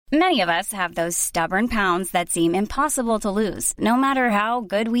Many of us have those stubborn pounds that seem impossible to lose, no matter how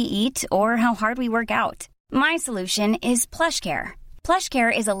good we eat or how hard we work out. My solution is PlushCare.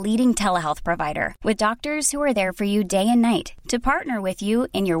 PlushCare is a leading telehealth provider with doctors who are there for you day and night to partner with you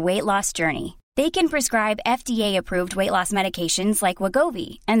in your weight loss journey. They can prescribe FDA-approved weight loss medications like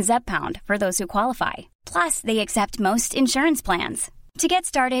Wegovy and Zepbound for those who qualify. Plus, they accept most insurance plans. To get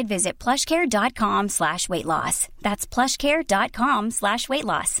started, visit plushcare.com/weightloss. That's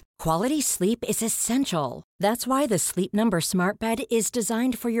plushcare.com/weightloss. Quality sleep is essential. That's why the Sleep Number Smart Bed is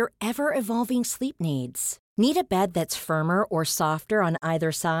designed for your ever-evolving sleep needs. Need a bed that's firmer or softer on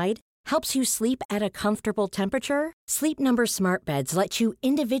either side? Helps you sleep at a comfortable temperature? Sleep Number Smart Beds let you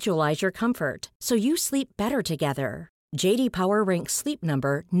individualize your comfort so you sleep better together. J.D. Power ranks Sleep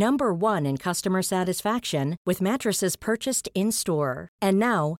Number number 1 in customer satisfaction with mattresses purchased in-store. And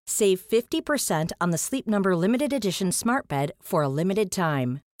now, save 50% on the Sleep Number Limited Edition Smart Bed for a limited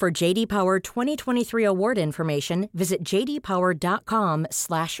time. For J.D. Power 2023 award information, visit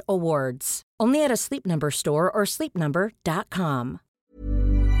jdpower.com/awards. Only at a Sleep Number store or sleepnumber.com.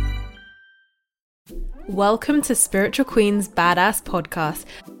 Welcome to Spiritual Queen's Badass Podcast.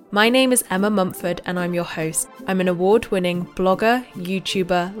 My name is Emma Mumford and I'm your host. I'm an award-winning blogger,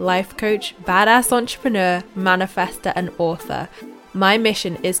 YouTuber, life coach, badass entrepreneur, manifester, and author. My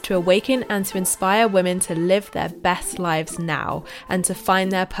mission is to awaken and to inspire women to live their best lives now and to find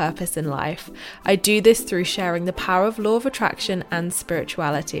their purpose in life. I do this through sharing the power of law of attraction and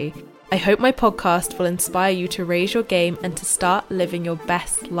spirituality. I hope my podcast will inspire you to raise your game and to start living your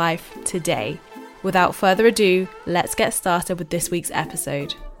best life today. Without further ado, let's get started with this week's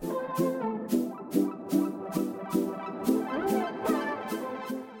episode.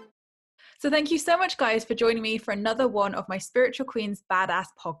 So thank you so much, guys, for joining me for another one of my Spiritual Queen's Badass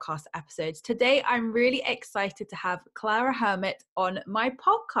Podcast episodes. Today, I'm really excited to have Clara Hermit on my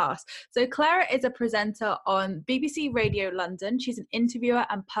podcast. So Clara is a presenter on BBC Radio London. She's an interviewer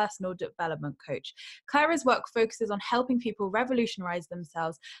and personal development coach. Clara's work focuses on helping people revolutionize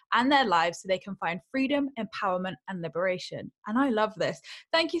themselves and their lives so they can find freedom, empowerment, and liberation. And I love this.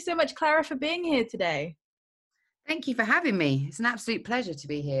 Thank you so much, Clara, for being here today. Thank you for having me. It's an absolute pleasure to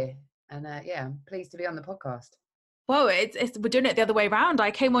be here. And I'm pleased to be on the podcast. Well, we're doing it the other way around. I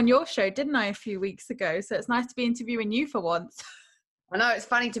came on your show, didn't I, a few weeks ago? So it's nice to be interviewing you for once. I know it's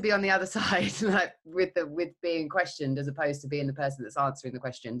funny to be on the other side, like with being questioned, as opposed to being the person that's answering the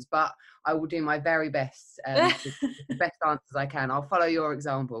questions. But I will do my very best to the best answers I can. I'll follow your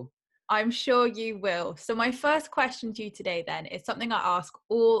example. I'm sure you will. So my first question to you today then is something I ask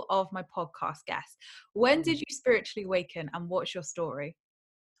all of my podcast guests. When did you spiritually awaken and what's your story?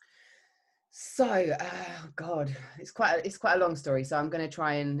 So, God, it's quite a long story. So I'm going to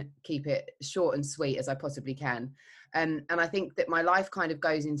try and keep it short and sweet as I possibly can. And I think that my life kind of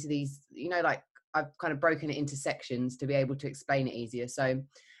goes into these, like I've kind of broken it into sections to be able to explain it easier. So,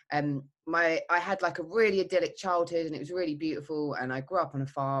 I had like a really idyllic childhood and it was really beautiful. And I grew up on a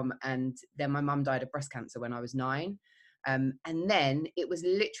farm and then my mum died of breast cancer when I was 9. And then it was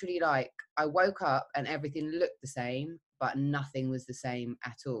literally like I woke up and everything looked the same, but nothing was the same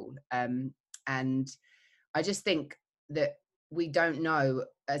at all. And I just think that we don't know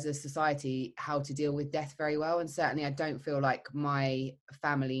as a society how to deal with death very well. And certainly I don't feel like my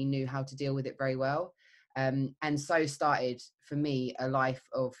family knew how to deal with it very well. And so started for me a life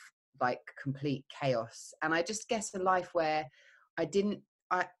of like complete chaos. And I just guess a life where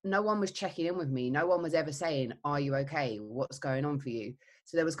no one was checking in with me. No one was ever saying, are you okay? What's going on for you?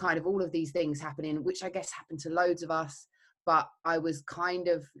 So there was kind of all of these things happening, which I guess happened to loads of us. But I was kind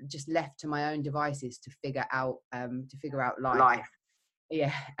of just left to my own devices to figure out life.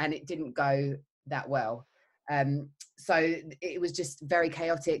 Yeah, and it didn't go that well. So it was just very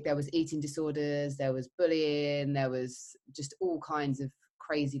chaotic. There was eating disorders, there was bullying, there was just all kinds of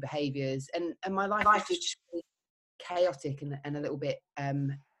crazy behaviours, and my life was just really chaotic and a little bit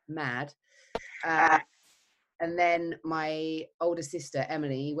mad. And then my older sister,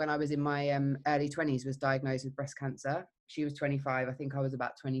 Emily, when I was in my early 20s, was diagnosed with breast cancer. She was 25. I think I was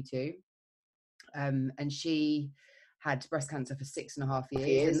about 22. And she had breast cancer for 6.5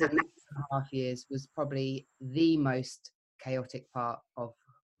 years. And that 6.5 years was probably the most chaotic part of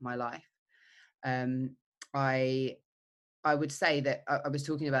my life. I would say that I was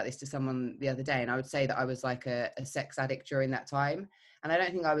talking about this to someone the other day, and I would say that I was like a sex addict during that time. And I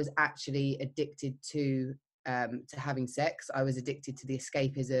don't think I was actually addicted to having sex. I was addicted to the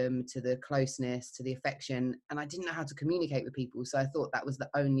escapism, to the closeness, to the affection, and I didn't know how to communicate with people. So I thought that was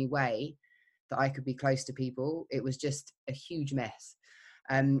the only way that I could be close to people. It was just a huge mess.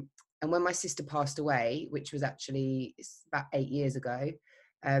 And when my sister passed away, which was actually about 8 years ago,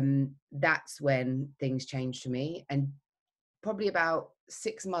 that's when things changed for me. And probably about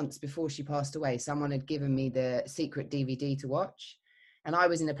 6 months before she passed away, someone had given me the Secret DVD to watch. And I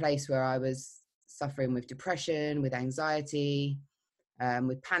was in a place where I was suffering with depression, with anxiety,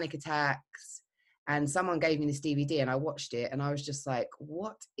 with panic attacks. And someone gave me this DVD and I watched it and I was just like,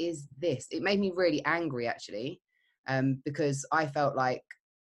 what is this? It made me really angry, actually, because I felt like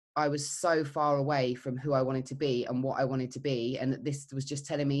I was so far away from who I wanted to be and what I wanted to be. And that this was just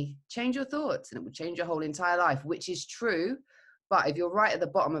telling me, change your thoughts and it would change your whole entire life, which is true. But if you're right at the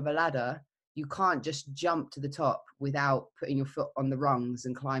bottom of a ladder, you can't just jump to the top without putting your foot on the rungs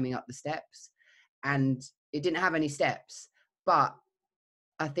and climbing up the steps. And it didn't have any steps, but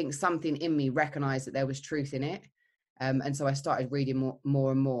I think something in me recognized that there was truth in it. And so I started reading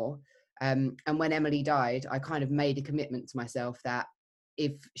more and more. And when Emily died, I kind of made a commitment to myself that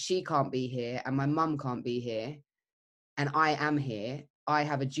if she can't be here and my mum can't be here and I am here, I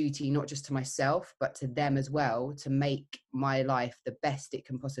have a duty not just to myself, but to them as well, to make my life the best it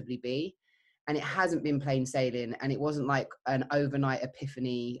can possibly be. And it hasn't been plain sailing. And it wasn't like an overnight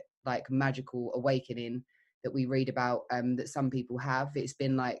epiphany, like magical awakening that we read about, that some people have. It's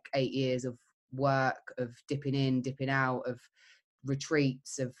been like 8 years of work, of dipping in, dipping out, of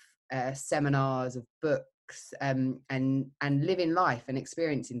retreats, of seminars, of books, and living life and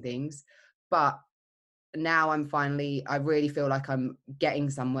experiencing things. But now I really feel like I'm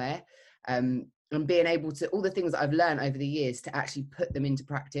getting somewhere, and being able to, all the things that I've learned over the years, to actually put them into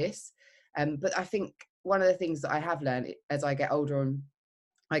practice. But I think one of the things that I have learned as I get older and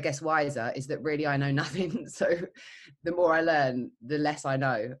I guess wiser is that really I know nothing. So the more I learn, the less I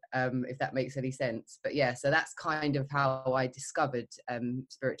know, if that makes any sense. But yeah, so that's kind of how I discovered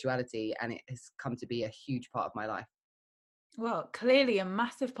spirituality, and it has come to be a huge part of my life. Well, clearly a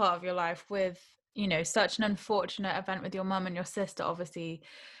massive part of your life, with, you know, such an unfortunate event with your mum and your sister obviously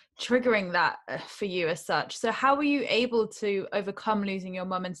triggering that for you as such. So how were you able to overcome losing your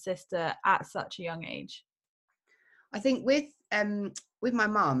mum and sister at such a young age? I think with my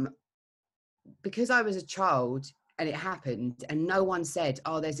mum, because I was a child and it happened and no one said,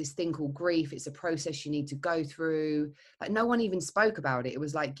 oh, there's this thing called grief, it's a process you need to go through. Like, no one even spoke about it. It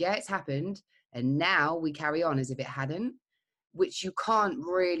was like, yeah, it's happened, and now we carry on as if it hadn't, which you can't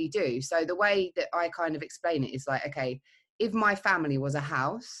really do. So the way that I kind of explain it is like, okay, if my family was a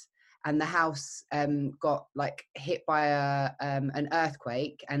house and the house got like hit by an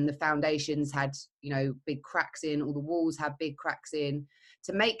earthquake and the foundations had, you know, big cracks in, all the walls had big cracks in,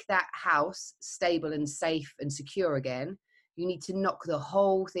 to make that house stable and safe and secure again, you need to knock the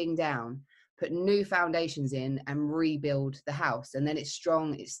whole thing down, put new foundations in and rebuild the house. And then it's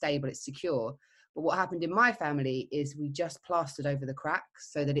strong, it's stable, it's secure. But what happened in my family is we just plastered over the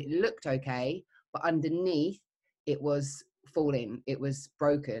cracks so that it looked okay, but underneath it was falling, it was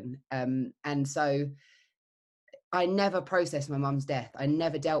broken. And so I never processed my mum's death. I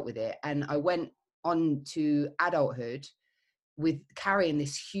never dealt with it. And I went on to adulthood with carrying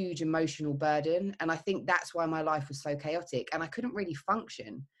this huge emotional burden. And I think that's why my life was so chaotic and I couldn't really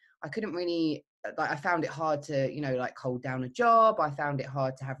function. I couldn't really, like, I found it hard to, you know, like hold down a job. I found it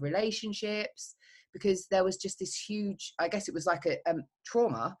hard to have relationships because there was just this huge, I guess it was like a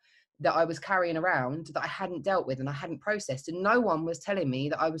trauma that I was carrying around that I hadn't dealt with and I hadn't processed, and no one was telling me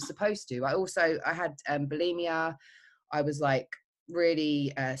that I was supposed to. I had bulimia. I was like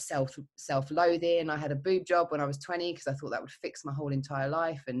really self-loathing. I had a boob job when I was 20 because I thought that would fix my whole entire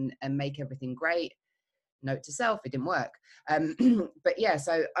life and make everything great. Note to self, it didn't work. But yeah,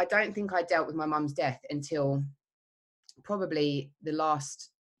 so I don't think I dealt with my mum's death until probably the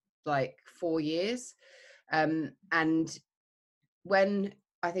last like 4 years. And when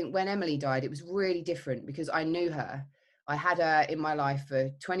Emily died, it was really different because I knew her. I had her in my life for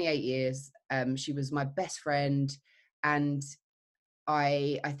 28 years. She was my best friend. And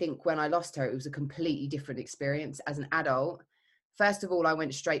I think when I lost her, it was a completely different experience as an adult. First of all, I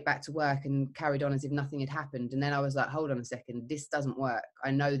went straight back to work and carried on as if nothing had happened. And then I was like, hold on a second, this doesn't work. I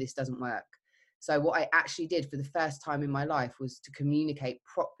know this doesn't work. So what I actually did for the first time in my life was to communicate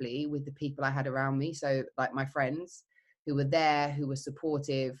properly with the people I had around me. So like my friends who were there, who were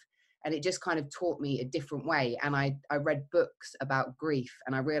supportive, and it just kind of taught me a different way. And I read books about grief,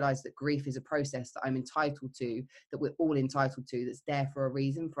 and I realized that grief is a process that I'm entitled to, that we're all entitled to, that's there for a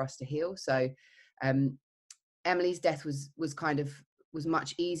reason for us to heal. So Emily's death was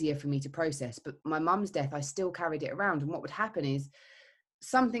much easier for me to process, but my mum's death, I still carried it around. And what would happen is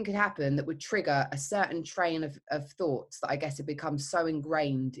something could happen that would trigger a certain train of thoughts that I guess had become so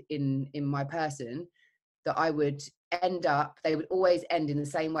ingrained in my person that I would they would always end in the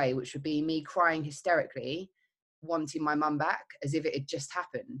same way, which would be me crying hysterically wanting my mum back as if it had just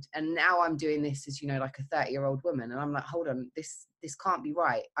happened. And now I'm doing this as, you know, like a 30-year-old woman. And I'm like, hold on, this can't be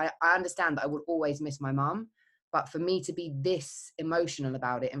right. I understand that I will always miss my mum, but for me to be this emotional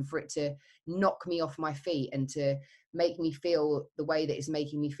about it and for it to knock me off my feet and to make me feel the way that it's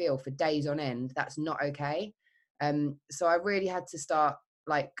making me feel for days on end, that's not okay. So I really had to start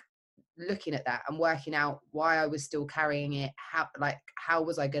like looking at that and working out why I was still carrying it. How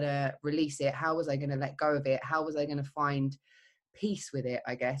was I going to release it? How was I going to let go of it? How was I going to find peace with it,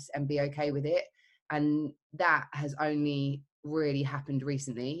 I guess, and be okay with it? And that has only really happened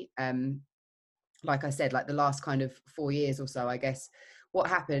recently. Like I said, like the last kind of 4 years or so, I guess. What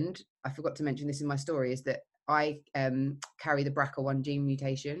happened, I forgot to mention this in my story, is that I carry the BRCA1 gene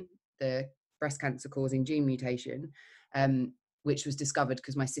mutation, the breast cancer causing gene mutation, which was discovered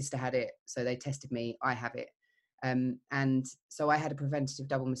because my sister had it. So they tested me, I have it. And so I had a preventative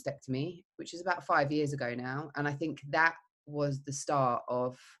double mastectomy, which is about 5 years ago now. And I think that was the start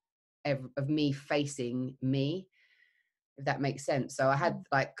of me facing me, if that makes sense. So I had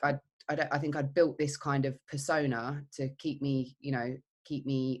like, I think I'd built this kind of persona to keep me, you know, keep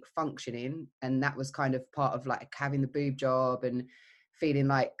me functioning. And that was kind of part of like having the boob job and feeling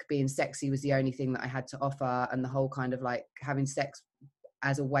like being sexy was the only thing that I had to offer. And the whole kind of like having sex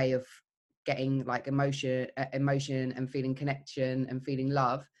as a way of getting like emotion and feeling connection and feeling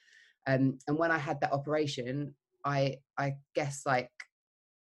love. And when I had that operation, I guess like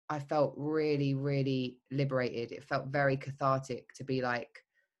I felt really, really liberated. It felt very cathartic to be like,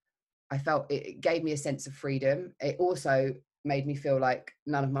 I felt it gave me a sense of freedom. It also made me feel like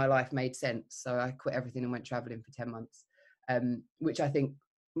none of my life made sense. So I quit everything and went traveling for 10 months, which I think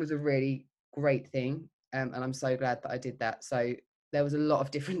was a really great thing. And I'm so glad that I did that. So there was a lot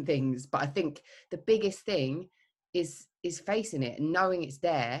of different things, but I think the biggest thing is facing it and knowing it's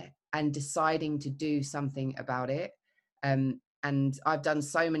there and deciding to do something about it. And I've done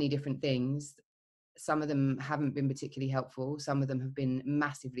so many different things. Some of them haven't been particularly helpful. Some of them have been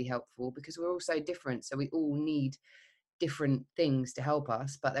massively helpful because we're all so different. So we all need different things to help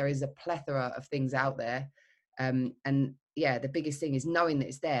us, but there is a plethora of things out there. And yeah, the biggest thing is knowing that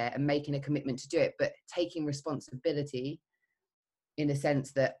it's there and making a commitment to do it, but taking responsibility in a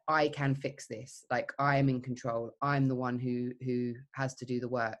sense that I can fix this. Like I am in control. I'm the one who has to do the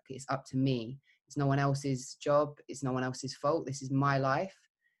work. It's up to me. It's no one else's job. It's no one else's fault. This is my life.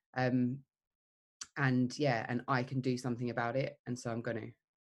 And yeah, and I can do something about it, and so I'm gonna.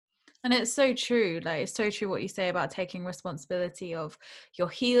 And it's so true, like it's so true what you say about taking responsibility of your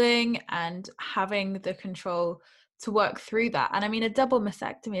healing and having the control to work through that. And I mean, a double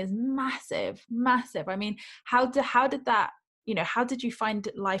mastectomy is massive. I mean, how did that, you know, how did you find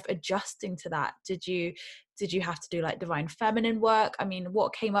life adjusting to that? Did you have to do like divine feminine work? I mean,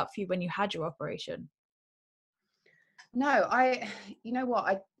 what came up for you when you had your operation? No, you know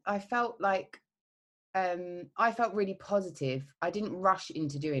what, I felt like I felt really positive. I didn't rush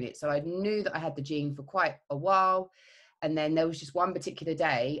into doing it. So I knew that I had the gene for quite a while. And then there was just one particular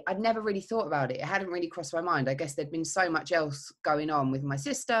day, I'd never really thought about it. It hadn't really crossed my mind. I guess there'd been so much else going on with my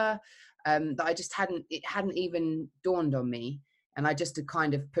sister that it hadn't even dawned on me. And I just had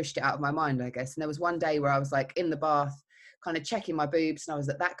kind of pushed it out of my mind, I guess. And there was one day where I was like in the bath, kind of checking my boobs. And I was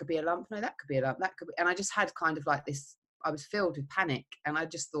like, that could be a lump. No, that could be a lump. That could be. And I just had kind of like this, I was filled with panic. And I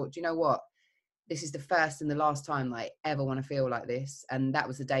just thought, you know what? This is the first and the last time that I ever want to feel like this. And that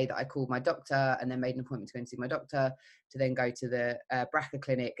was the day that I called my doctor and then made an appointment to go and see my doctor to then go to the BRCA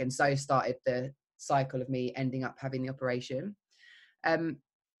clinic. And so started the cycle of me ending up having the operation.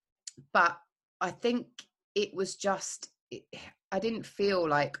 But I think it was just, I didn't feel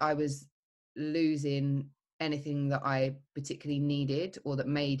like I was losing anything that I particularly needed or that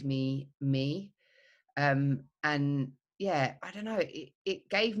made me me. And yeah, I don't know, it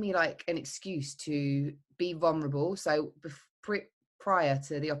gave me like an excuse to be vulnerable. So prior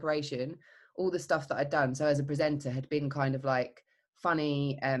to the operation, all the stuff that I'd done, so as a presenter, had been kind of like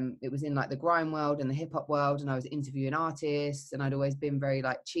funny. It was in like the grime world and the hip hop world, and I was interviewing artists, and I'd always been very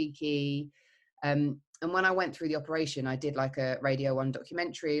like cheeky. And when I went through the operation, I did like a Radio 1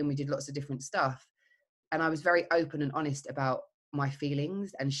 documentary, and we did lots of different stuff. And I was very open and honest about my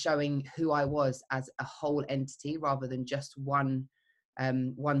feelings and showing who I was as a whole entity rather than just one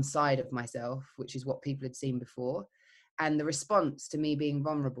side of myself, which is what people had seen before. And the response to me being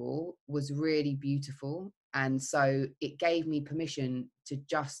vulnerable was really beautiful. And so it gave me permission to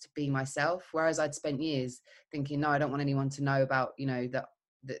just be myself. Whereas I'd spent years thinking, no, I don't want anyone to know about, you know, that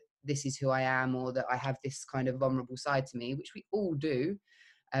this is who I am, or that I have this kind of vulnerable side to me, which we all do.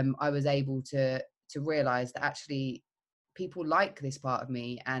 I was able to realize that actually people like this part of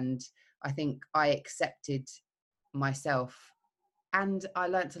me. And I think I accepted myself, and I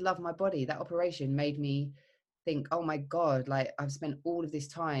learned to love my body. That operation made me think, oh my God, like I've spent all of this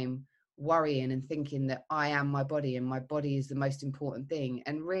time worrying and thinking that I am my body and my body is the most important thing.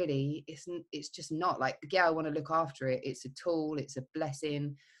 And really it's just not. Like, yeah, I want to look after it. It's a tool, it's a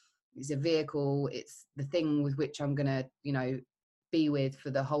blessing, it's a vehicle, it's the thing with which I'm going to, you know, be with for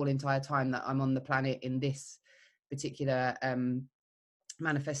the whole entire time that I'm on the planet in this particular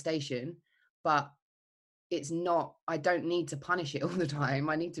manifestation. But it's not, I don't need to punish it all the time.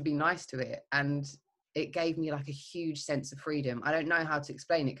 I need to be nice to it. And it gave me like a huge sense of freedom. I don't know how to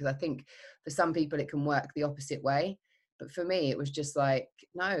explain it, because I think for some people it can work the opposite way. But for me, it was just like,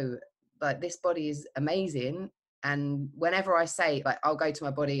 no, like this body is amazing. And whenever I say, like, I'll go to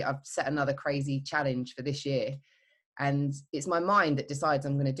my body, I've set another crazy challenge for this year. And it's my mind that decides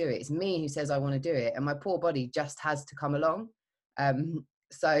I'm going to do it. It's me who says I want to do it. And my poor body just has to come along.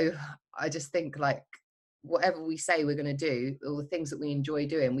 So I just think, like, whatever we say we're going to do, all the things that we enjoy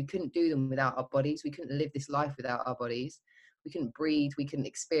doing, we couldn't do them without our bodies. We couldn't live this life without our bodies. We couldn't breathe. We couldn't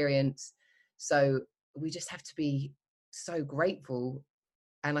experience. So we just have to be so grateful.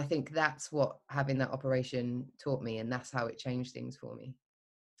 And I think that's what having that operation taught me. And that's how it changed things for me.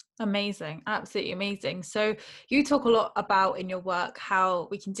 Amazing. Absolutely amazing. So you talk a lot about in your work how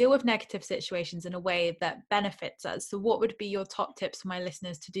we can deal with negative situations in a way that benefits us. So what would be your top tips for my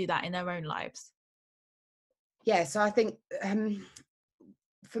listeners to do that in their own lives? Yeah, so I think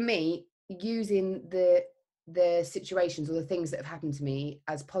for me, using the situations or the things that have happened to me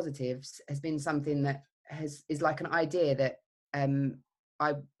as positives has been something that is like an idea that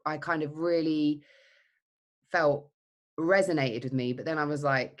I kind of really felt resonated with me. But then I was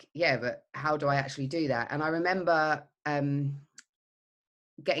like, yeah, but how do I actually do that? And I remember getting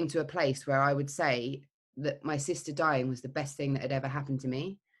to a place where I would say that my sister dying was the best thing that had ever happened to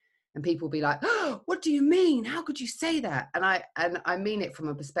me. And people be like, oh, what do you mean? How could you say that? And I mean it from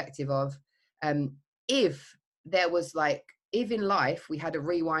a perspective of, if there was like, if in life we had a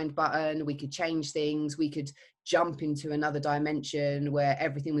rewind button, we could change things, we could jump into another dimension where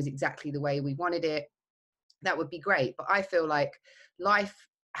everything was exactly the way we wanted it, that would be great. But I feel like life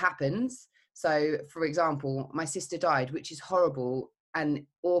happens. So for example, my sister died, which is horrible and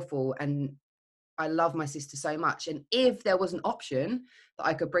awful, and I love my sister so much. And if there was an option that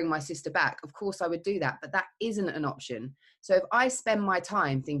I could bring my sister back, of course I would do that. But that isn't an option. So if I spend my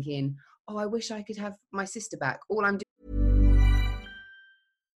time thinking, oh, I wish I could have my sister back, all I'm doing.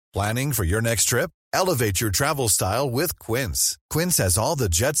 Planning for your next trip? Elevate your travel style with Quince. Quince has all the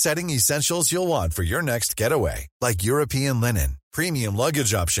jet-setting essentials you'll want for your next getaway, like European linen, premium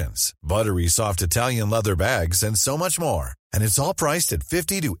luggage options, buttery soft Italian leather bags, and so much more. And it's all priced at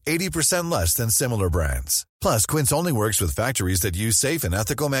 50 to 80% less than similar brands. Plus, Quince only works with factories that use safe and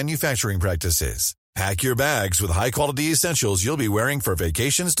ethical manufacturing practices. Pack your bags with high-quality essentials you'll be wearing for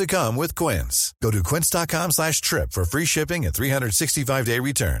vacations to come with Quince. Go to quince.com/trip for free shipping and 365-day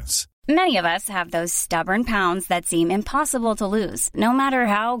returns. Many of us have those stubborn pounds that seem impossible to lose, no matter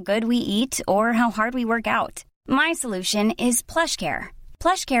how good we eat or how hard we work out. My solution is PlushCare.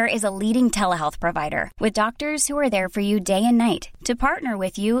 PlushCare is a leading telehealth provider with doctors who are there for you day and night to partner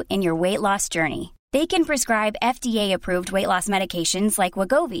with you in your weight loss journey. They can prescribe FDA-approved weight loss medications like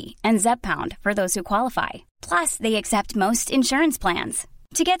Wegovy and Zepbound for those who qualify. Plus, they accept most insurance plans.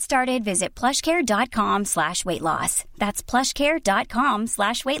 To get started, visit plushcare.com/weightloss. That's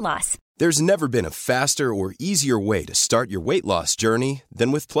plushcare.com/weightloss. There's never been a faster or easier way to start your weight loss journey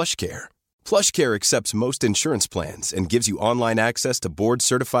than with PlushCare. PlushCare accepts most insurance plans and gives you online access to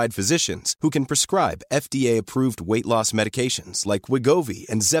board-certified physicians who can prescribe FDA-approved weight loss medications like Wegovy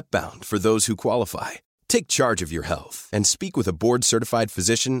and Zepbound for those who qualify. Take charge of your health and speak with a board-certified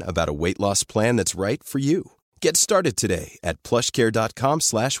physician about a weight loss plan that's right for you. Get started today at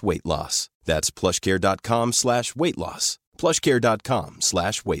plushcare.com/weightloss. That's plushcare.com/weightloss.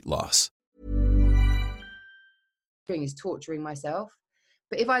 plushcare.com/weightloss. Is torturing myself.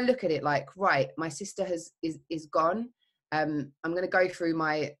 But if I look at it like, right, my sister is gone. I'm going to go through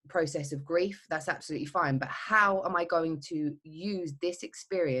my process of grief. That's absolutely fine. But how am I going to use this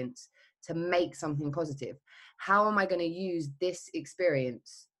experience to make something positive? How am I going to use this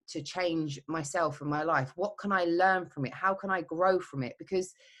experience to change myself and my life? What can I learn from it? How can I grow from it?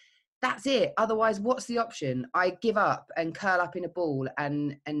 Because that's it. Otherwise, what's the option? I give up and curl up in a ball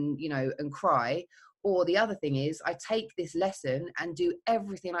and cry. Or the other thing is I take this lesson and do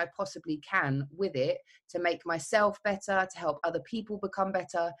everything I possibly can with it to make myself better, to help other people become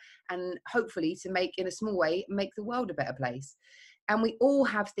better, and hopefully to make, in a small way, make the world a better place. And we all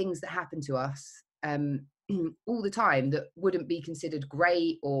have things that happen to us all the time that wouldn't be considered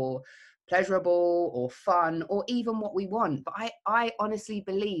great or pleasurable or fun or even what we want. But I honestly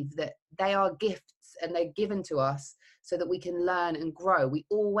believe that they are gifts and they're given to us so that we can learn and grow. We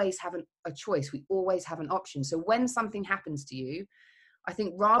always have a choice. We always have an option. So when something happens to you, I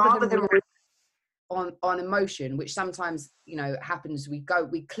think rather than on emotion, which sometimes, you know, happens, we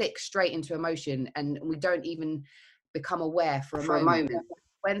click straight into emotion and we don't even become aware for a moment.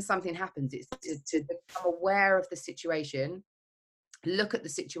 When something happens, it's to become aware of the situation, look at the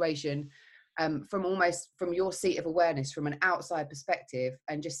situation from your seat of awareness, from an outside perspective,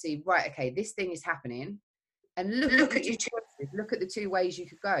 and just see, right, okay, this thing is happening, and look at your choices. Look at the two ways you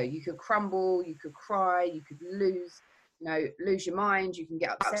could go. You could crumble, you could cry, you could lose your mind, you can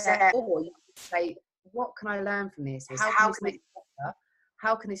get upset, or you could say, what can I learn from this? How can this make me better?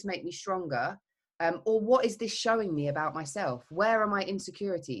 How can this make me stronger? Or what is this showing me about myself? Where are my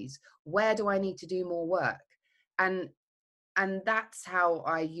insecurities? Where do I need to do more work? And that's how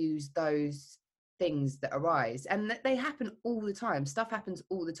I use those things that arise. And they happen all the time. Stuff happens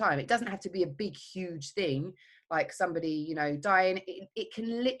all the time. It doesn't have to be a big, huge thing like somebody, you know, dying. It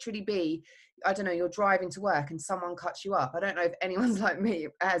can literally be, I don't know, you're driving to work and someone cuts you up. I don't know if anyone's like me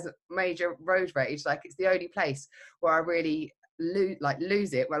has major road rage. Like, it's the only place where I really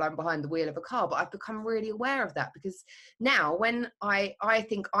lose it when I'm behind the wheel of a car. But I've become really aware of that, because now when I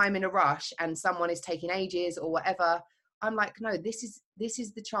think I'm in a rush and someone is taking ages or whatever, I'm like, no, this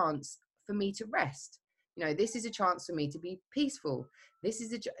is the chance for me to rest. You know, this is a chance for me to be peaceful.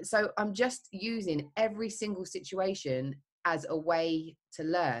 So I'm just using every single situation as a way to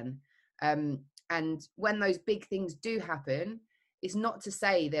learn. And when those big things do happen, it's not to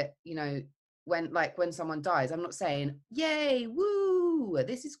say that, you know, when someone dies, I'm not saying, yay, woo,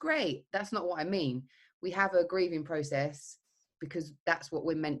 this is great. That's not what I mean. We have a grieving process because that's what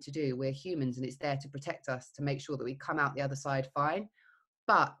we're meant to do. We're humans, and it's there to protect us, to make sure that we come out the other side fine.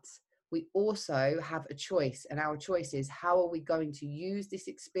 But we also have a choice, and our choice is, how are we going to use this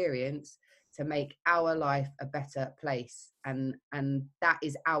experience to make our life a better place? And that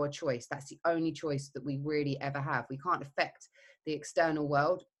is our choice. That's the only choice that we really ever have. We can't affect the external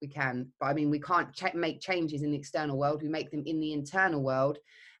world. We can, but I mean, we can't make changes in the external world. We make them in the internal world,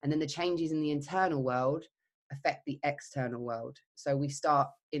 and then the changes in the internal world affect the external world. So we start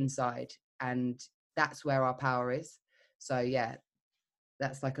inside, and that's where our power is. So yeah,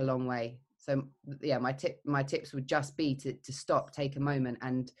 that's like a long way. So yeah, my tips would just be to stop, take a moment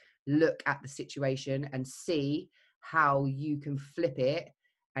and look at the situation and see how you can flip it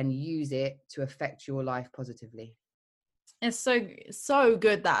and use it to affect your life positively. It's so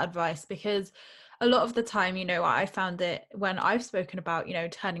good, that advice, because a lot of the time, you know, I found it when I've spoken about, you know,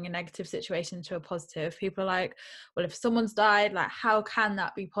 turning a negative situation into a positive, people are like, well, if someone's died, like, how can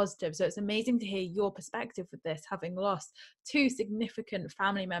that be positive? So it's amazing to hear your perspective with this, having lost 2 significant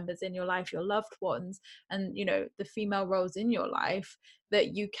family members in your life, your loved ones, and, you know, the female roles in your life,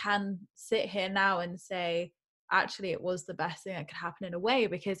 that you can sit here now and say, actually, it was the best thing that could happen in a way,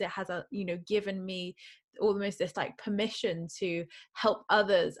 because it has given me almost this like permission to help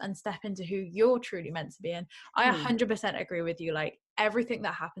others and step into who you're truly meant to be. And I 100% agree with you. Like, everything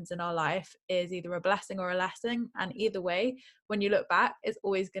that happens in our life is either a blessing or a lesson, and either way, when you look back, it's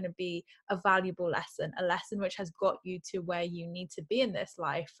always going to be a valuable lesson, a lesson which has got you to where you need to be in this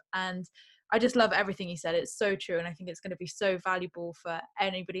life. And I just love everything you said. It's so true, and I think it's going to be so valuable for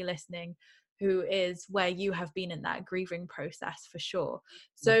anybody listening who is where you have been in that grieving process, for sure.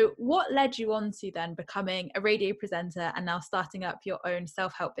 So what led you on to then becoming a radio presenter and now starting up your own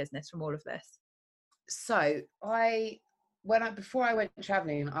self-help business from all of this? So before I went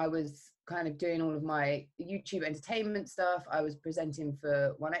traveling, I was kind of doing all of my YouTube entertainment stuff. I was presenting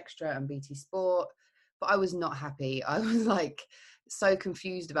for 1Xtra and BT Sport, but I was not happy. I was like so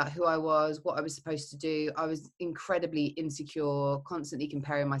confused about who I was, what I was supposed to do. I was incredibly insecure, constantly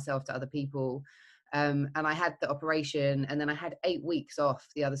comparing myself to other people. And I had the operation, and then I had 8 weeks off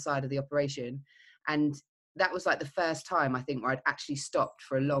the other side of the operation. And that was like the first time, I think, where I'd actually stopped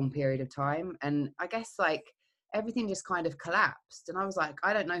for a long period of time. And I guess like everything just kind of collapsed. And I was like,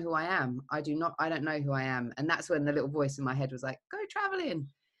 I don't know who I am. I don't know who I am. And that's when the little voice in my head was like, go traveling.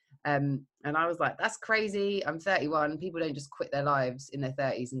 And I was like, that's crazy. I'm 31. People don't just quit their lives in their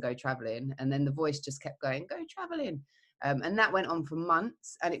 30s and go traveling. And then the voice just kept going, go traveling. And that went on for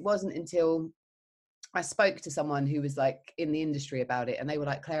months. And it wasn't until I spoke to someone who was like in the industry about it. And they were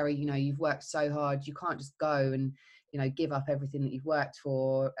like, Clary, you know, you've worked so hard. You can't just go and, you know, give up everything that you've worked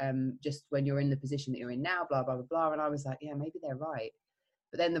for just when you're in the position that you're in now, blah, blah, blah, blah. And I was like, yeah, maybe they're right.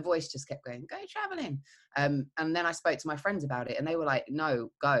 But then the voice just kept going, go traveling. And then I spoke to my friends about it, and they were like, no,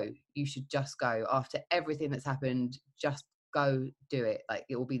 go. You should just go. After everything that's happened, just go do it. Like,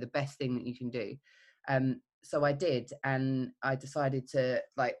 it will be the best thing that you can do. So I did, and I decided to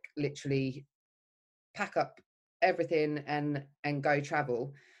like literally pack up everything and go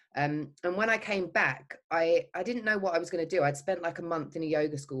travel. And when I came back, I didn't know what I was going to do. I'd spent like a month in a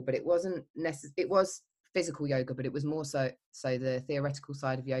yoga school, but it wasn't it was physical yoga, but it was more so the theoretical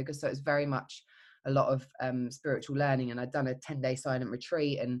side of yoga. So it's very much a lot of spiritual learning. And I'd done a 10-day silent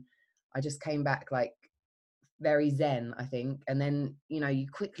retreat, and I just came back like very zen, I think. And then, you know, you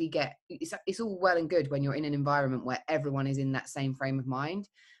quickly get, it's all well and good when you're in an environment where everyone is in that same frame of mind.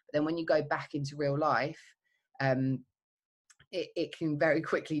 But then when you go back into real life, it can very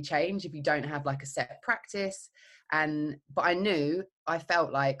quickly change if you don't have like a set practice. But I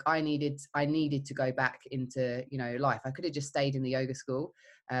felt like I needed to go back into, you know, life. I could have just stayed in the yoga school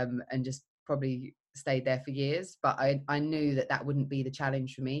and just probably stayed there for years, but I knew that wouldn't be the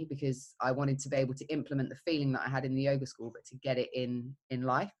challenge for me, because I wanted to be able to implement the feeling that I had in the yoga school, but to get it in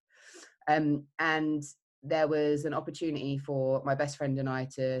life. And there was an opportunity for my best friend and I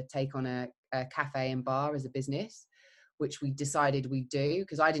to take on a cafe and bar as a business, which we decided we'd do,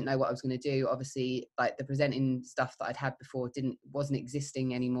 because I didn't know what I was going to do. Obviously, like, the presenting stuff that I'd had before wasn't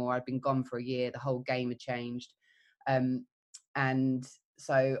existing anymore. I'd been gone for a year. The whole game had changed. And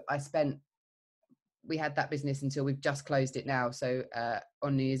so we had that business until we've just closed it now. So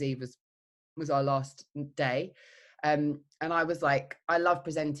on New Year's Eve was our last day. And I was like, I love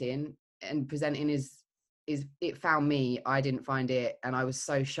presenting, and presenting is it found me. I didn't find it, and I was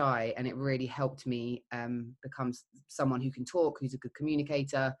so shy, and it really helped me become someone who can talk, who's a good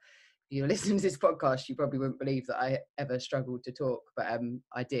communicator. If you're listening to this podcast, you probably wouldn't believe that I ever struggled to talk, but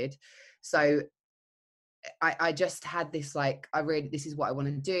I did. So I just had this, like, this is what I want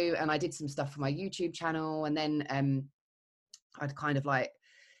to do. And I did some stuff for my YouTube channel, and then I'd kind of like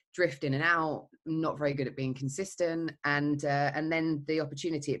drift in and out, not very good at being consistent. And then the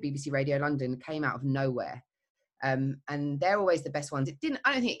opportunity at BBC Radio London came out of nowhere. And they're always the best ones. I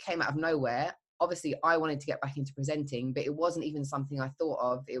don't think it came out of nowhere. Obviously, I wanted to get back into presenting, but it wasn't even something I thought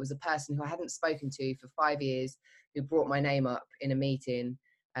of. It was a person who I hadn't spoken to for 5 years who brought my name up in a meeting.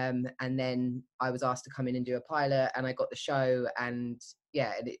 And then I was asked to come in and do a pilot, and I got the show. And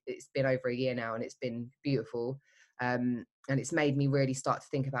yeah, it's been over a year now, and it's been beautiful. And it's made me really start to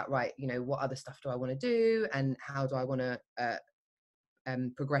think about, right, you know, what other stuff do I want to do, and how do I want to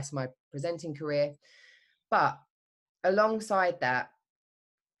progress my presenting career. But alongside that,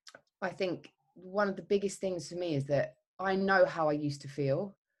 I think one of the biggest things for me is that I know how I used to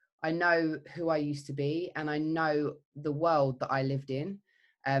feel. I know who I used to be, and I know the world that I lived in.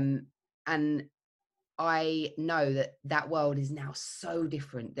 And I know that world is now so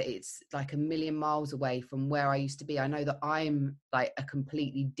different, that it's like a million miles away from where I used to be. I know that I'm like a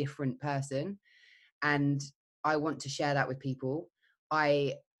completely different person, and I want to share that with people.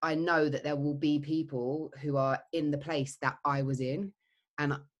 I know that there will be people who are in the place that I was in.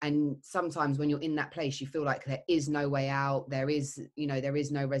 And sometimes when you're in that place, you feel like there is no way out. There is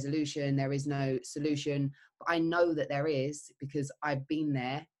no resolution. There is no solution. But I know that there is, because I've been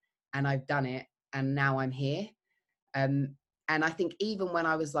there and I've done it, and now I'm here. And I think even when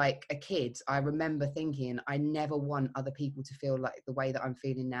I was like a kid, I remember thinking, I never want other people to feel like the way that I'm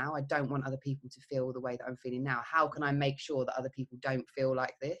feeling now. I don't want other people to feel the way that I'm feeling now. How can I make sure that other people don't feel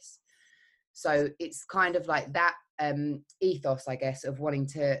like this? So it's kind of like that ethos, I guess, of wanting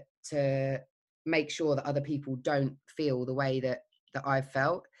to make sure that other people don't feel the way that I've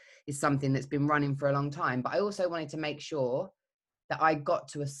felt, is something that's been running for a long time. But I also wanted to make sure that I got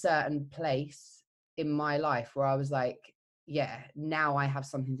to a certain place in my life where I was like, yeah, now I have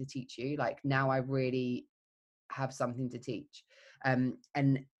something to teach you. Like, now I really have something to teach. And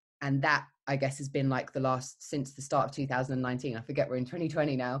that, I guess, has been like since the start of 2019. I forget we're in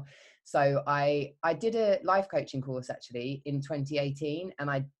 2020 now. So I did a life coaching course actually in 2018, and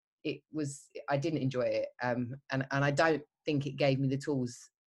I didn't enjoy it. And I don't think it gave me the tools.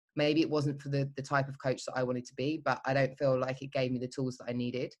 Maybe it wasn't for the type of coach that I wanted to be, but I don't feel like it gave me the tools that I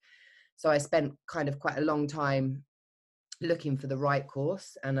needed. So I spent kind of quite a long time looking for the right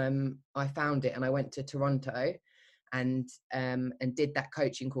course, and I found it, and I went to Toronto and did that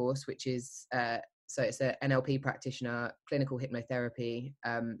coaching course, which is so it's an NLP practitioner, clinical hypnotherapy,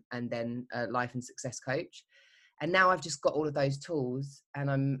 and then a life and success coach. And now I've just got all of those tools, and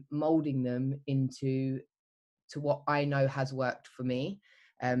I'm molding them into what I know has worked for me.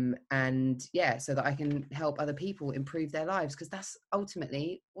 And yeah, so that I can help other people improve their lives, because that's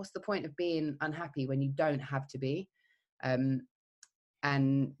ultimately, what's the point of being unhappy when you don't have to be?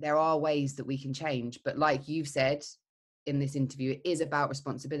 And there are ways that we can change, but like you've said in this interview, it is about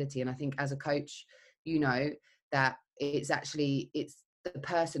responsibility. And I think as a coach, you know that it's the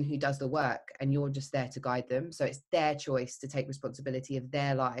person who does the work, and you're just there to guide them. So it's their choice to take responsibility of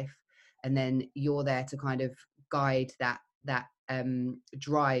their life, and then you're there to kind of guide that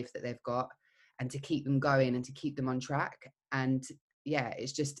drive that they've got, and to keep them going and to keep them on track. And yeah,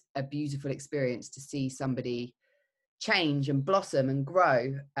 it's just a beautiful experience to see somebody change and blossom and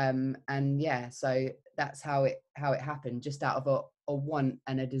grow. And yeah, so that's how it happened, just out of a want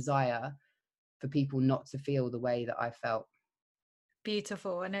and a desire for people not to feel the way that I felt.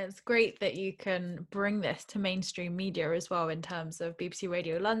 Beautiful. And it's great that you can bring this to mainstream media as well, in terms of BBC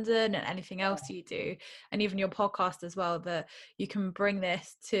Radio London and anything else you do, and even your podcast as well, that you can bring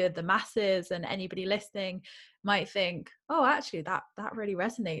this to the masses, and anybody listening might think, oh, actually that really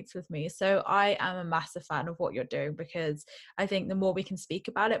resonates with me. So I am a massive fan of what you're doing, because I think the more we can speak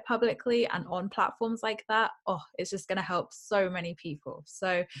about it publicly and on platforms like that, it's just going to help so many people.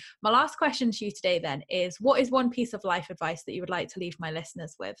 So my last question to you today then is, what is one piece of life advice that you would like to leave my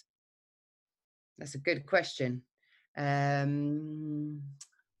listeners with? That's a good question. What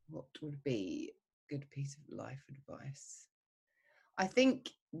would be a good piece of life advice? I think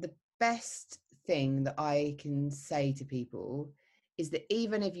the best thing that I can say to people is that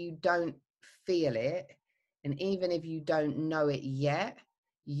even if you don't feel it, and even if you don't know it yet,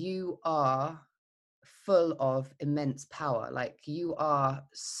 you are full of immense power. Like, you are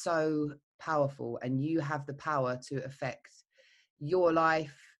so powerful, and you have the power to affect your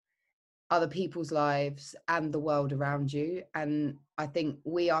life, other people's lives, and the world around you. And I think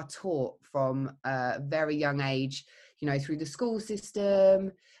we are taught from a very young age, through the school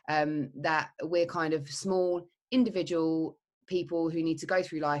system, that we're kind of small individual people who need to go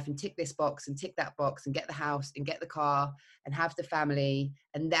through life and tick this box and tick that box and get the house and get the car and have the family,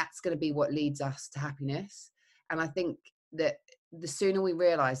 and that's going to be what leads us to happiness. And I think that the sooner we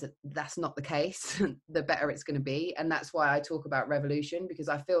realize that that's not the case, the better it's going to be. And that's why I talk about revolution, because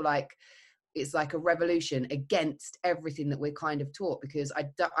I feel like it's like a revolution against everything that we're kind of taught. Because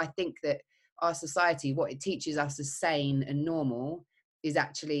I think that our society, what it teaches us as sane and normal, is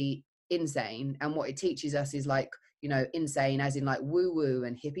actually insane. And what it teaches us is like, insane as in like woo woo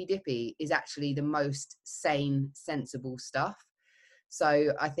and hippy dippy, is actually the most sane, sensible stuff.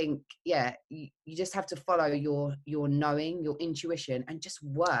 So I think, yeah, you just have to follow your knowing, your intuition, and just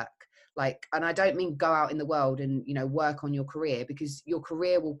work. Like, and I don't mean go out in the world and, work on your career, because your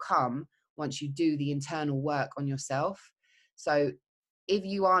career will come once you do the internal work on yourself. So if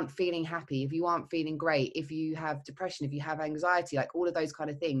you aren't feeling happy, if you aren't feeling great, if you have depression, if you have anxiety, like all of those kind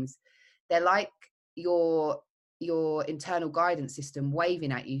of things, they're like your internal guidance system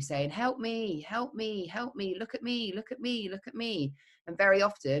waving at you saying, help me, help me, help me, look at me, look at me, look at me. And very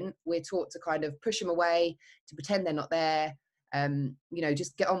often we're taught to kind of push them away, to pretend they're not there,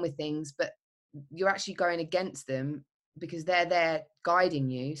 just get on with things. But you're actually going against them, because they're there guiding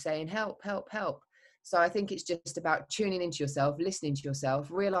you, saying help, help, help. So I think it's just about tuning into yourself, listening to yourself,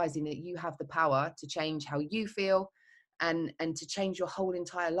 realizing that you have the power to change how you feel, and to change your whole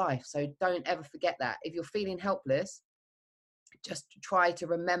entire life. So don't ever forget that. If you're feeling helpless, just try to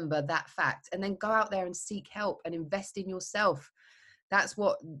remember that fact, and then go out there and seek help and invest in yourself. That's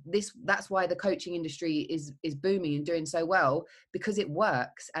why the coaching industry is booming and doing so well, because it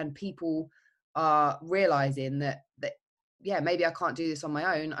works, and people are realizing that yeah, maybe I can't do this on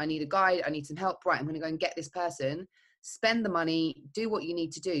my own. I need a guide. I need some help. Right, I'm going to go and get this person. Spend the money, do what you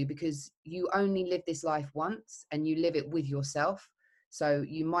need to do, because you only live this life once, and you live it with yourself. So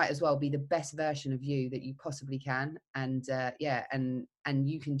you might as well be the best version of you that you possibly can. And and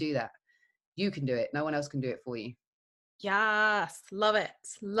you can do that. You can do it. No one else can do it for you. Yes, love it.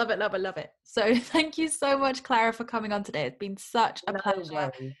 Love it, love it, love it. So thank you so much, Clara, for coming on today. It's been such a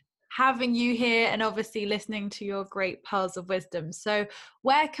pleasure having you here, and obviously listening to your great pearls of wisdom. So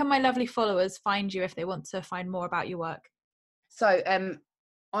where can my lovely followers find you if they want to find more about your work? So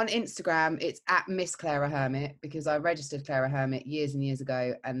on Instagram, it's at Miss Clara Hermit, because I registered Clara Hermit years and years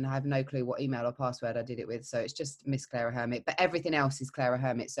ago, and I have no clue what email or password I did it with. So it's just Miss Clara Hermit, but everything else is Clara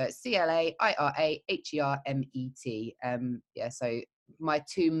Hermit. So it's CLAIRAHERMET. So my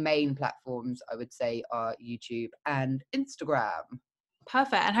two main platforms, I would say, are YouTube and Instagram.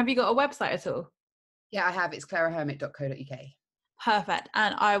 Perfect. And have you got a website at all? Yeah, I have. It's clarahermit.co.uk. Perfect.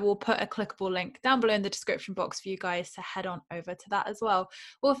 And I will put a clickable link down below in the description box for you guys to head on over to that as well.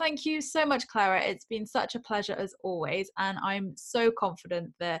 Well, thank you so much, Clara. It's been such a pleasure as always. And I'm so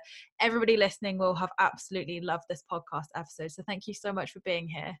confident that everybody listening will have absolutely loved this podcast episode. So thank you so much for being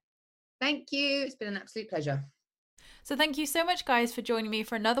here. Thank you. It's been an absolute pleasure. So thank you so much, guys, for joining me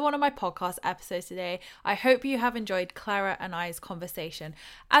for another one of my podcast episodes today. I hope you have enjoyed Clara and I's conversation.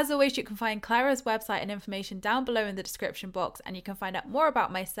 As always, you can find Clara's website and information down below in the description box, and you can find out more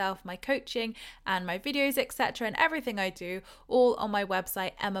about myself, my coaching, and my videos, etc., and everything I do, all on my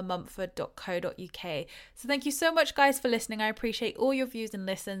website, emmamumford.co.uk. So thank you so much, guys, for listening. I appreciate all your views and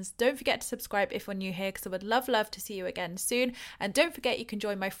listens. Don't forget to subscribe if you're new here, because I would love to see you again soon. And don't forget, you can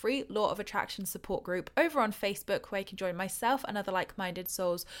join my free Law of Attraction support group over on Facebook, where you can join myself and other like-minded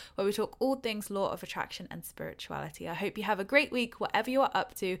souls, where we talk all things law of attraction and spirituality. I hope you have a great week, whatever you are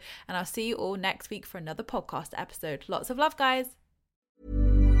up to, and I'll see you all next week for another podcast episode. Lots of love, guys.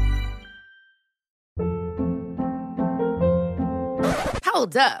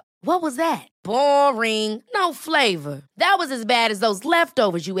 Hold up. What was that? Boring. No flavor. That was as bad as those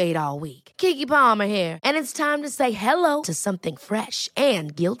leftovers you ate all week. Keke Palmer here, and it's time to say hello to something fresh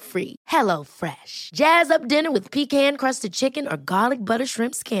and guilt-free. Hello Fresh. Jazz up dinner with pecan-crusted chicken or garlic butter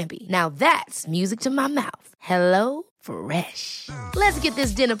shrimp scampi. Now that's music to my mouth. Hello Fresh. Let's get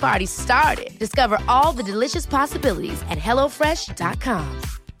this dinner party started. Discover all the delicious possibilities at hellofresh.com.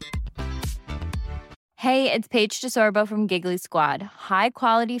 Hey, it's Paige DeSorbo from Giggly Squad. High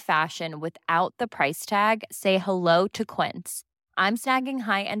quality fashion without the price tag. Say hello to Quince. I'm snagging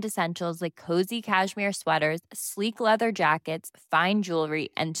high-end essentials like cozy cashmere sweaters, sleek leather jackets, fine jewelry,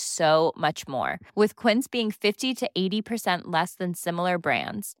 and so much more. With Quince being 50 to 80% less than similar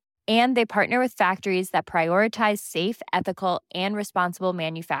brands. And they partner with factories that prioritize safe, ethical, and responsible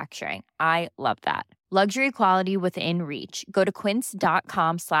manufacturing. I love that. Luxury quality within reach. Go to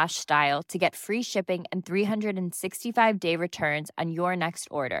quince.com/style to get free shipping and 365-day returns on your next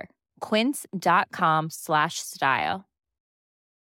order. Quince.com/style.